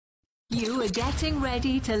You are getting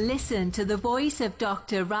ready to listen to the voice of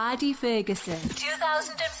Dr. Radi Ferguson,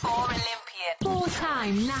 2004 Olympian,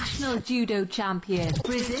 four-time national judo champion,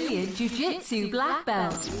 Brazilian Jiu-Jitsu black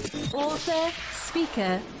belt, author,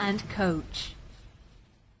 speaker, and coach.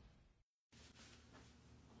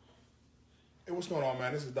 Hey, what's going on,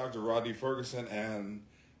 man? This is Dr. Radi Ferguson, and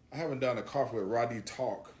I haven't done a Coffee with Radi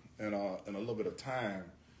talk in a little bit of time.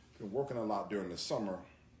 Been working a lot during the summer,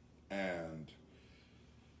 and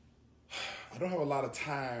I don't have a lot of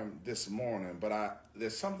time this morning, but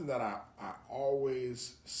there's something that I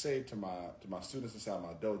always say to my students inside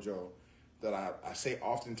my dojo that I say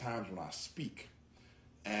oftentimes when I speak,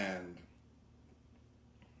 and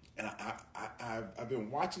I've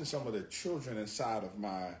been watching some of the children inside of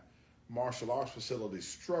my martial arts facility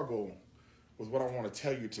struggle with what I want to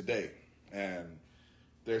tell you today. And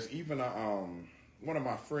there's even one of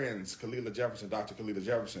my friends, Kalila Jefferson, Dr. Kalila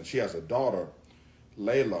Jefferson. She has a daughter,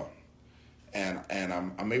 Layla. And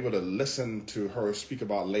I'm able to listen to her speak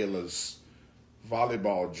about Layla's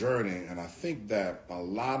volleyball journey, and I think that a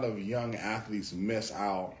lot of young athletes miss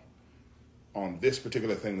out on this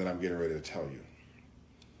particular thing that I'm getting ready to tell you.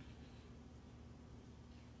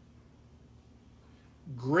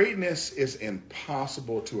 Greatness is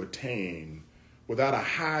impossible to attain without a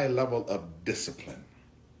high level of discipline.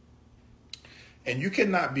 And you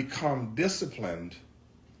cannot become disciplined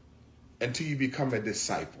until you become a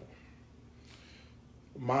disciple.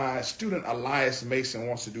 My student Elias Mason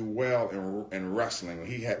wants to do well in wrestling.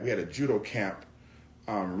 We had a judo camp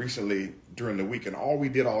recently during the week, and all we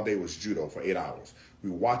did all day was judo for 8 hours.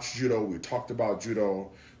 We watched judo, we talked about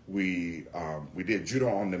judo, we did judo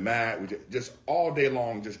on the mat, we did just all day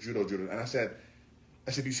long, just judo. And I said,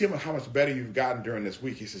 do you see how much better you've gotten during this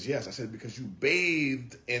week? He says, yes. I said, because you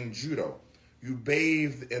bathed in judo. You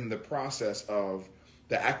bathed in the process of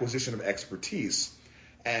the acquisition of expertise.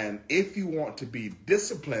 And if you want to be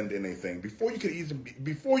disciplined in anything, before you can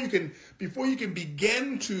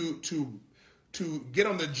begin to get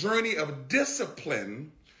on the journey of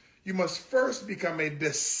discipline, you must first become a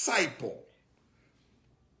disciple.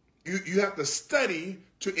 You have to study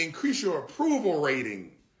to increase your approval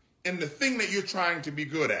rating in the thing that you're trying to be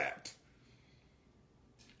good at.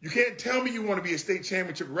 You can't tell me you want to be a state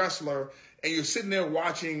championship wrestler and you're sitting there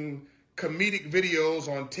watching comedic videos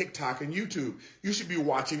on TikTok and YouTube. You should be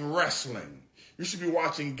watching wrestling. You should be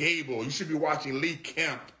watching Gable. You should be watching Lee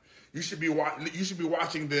Kemp. You should be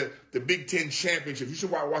watching the Big Ten Championship. You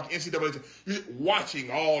should watch NCAA. You should be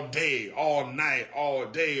watching all day, all night,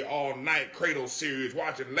 Cradle Series,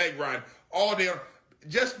 watching leg grind all day.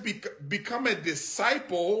 Just become a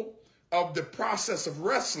disciple of the process of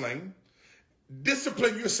wrestling.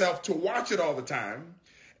 Discipline yourself to watch it all the time.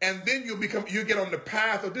 And then you get on the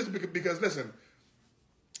path of this, because listen,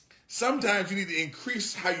 sometimes you need to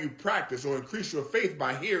increase how you practice or increase your faith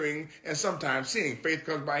by hearing and sometimes seeing. Faith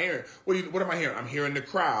comes by hearing. What am I hearing? I'm hearing the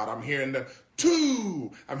crowd. I'm hearing the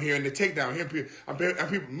two. I'm hearing the takedown. I'm hearing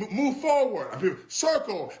people move forward. I'm hearing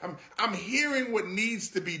circle. I'm hearing what needs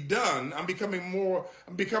to be done. I'm becoming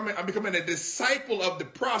a disciple of the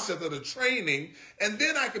process of the training. And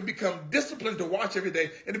then I can become disciplined to watch every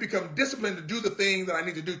day and to become disciplined to do the things that I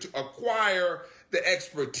need to do to acquire the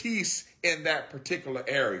expertise in that particular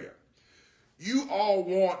area. You all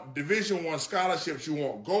want Division I scholarships. You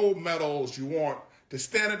want gold medals. You want to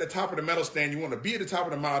stand at the top of the medal stand. You want to be at the top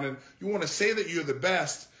of the mountain. You want to say that you're the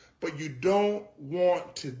best, but you don't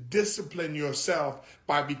want to discipline yourself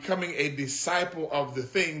by becoming a disciple of the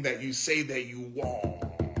thing that you say that you want.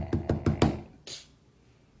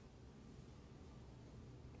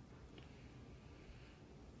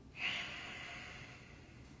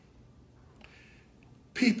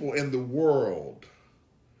 People in the world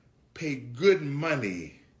pay good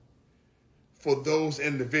money for those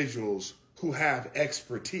individuals who have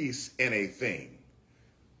expertise in a thing.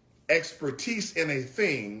 Expertise in a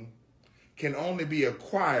thing can only be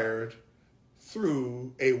acquired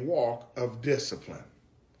through a walk of discipline.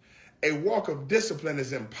 A walk of discipline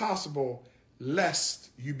is impossible lest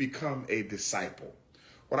you become a disciple.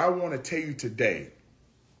 What I want to tell you today,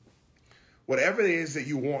 whatever it is that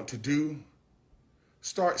you want to do,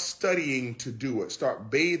 start studying to do it. Start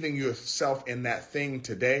bathing yourself in that thing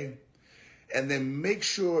today. And then make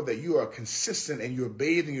sure that you are consistent and you're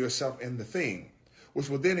bathing yourself in the thing, which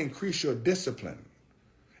will then increase your discipline.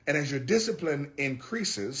 And as your discipline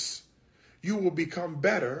increases, you will become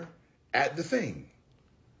better at the thing.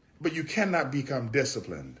 But you cannot become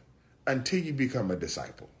disciplined until you become a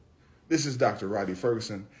disciple. This is Dr. Radi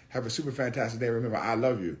Ferguson. Have a super fantastic day. Remember, I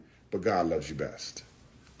love you, but God loves you best.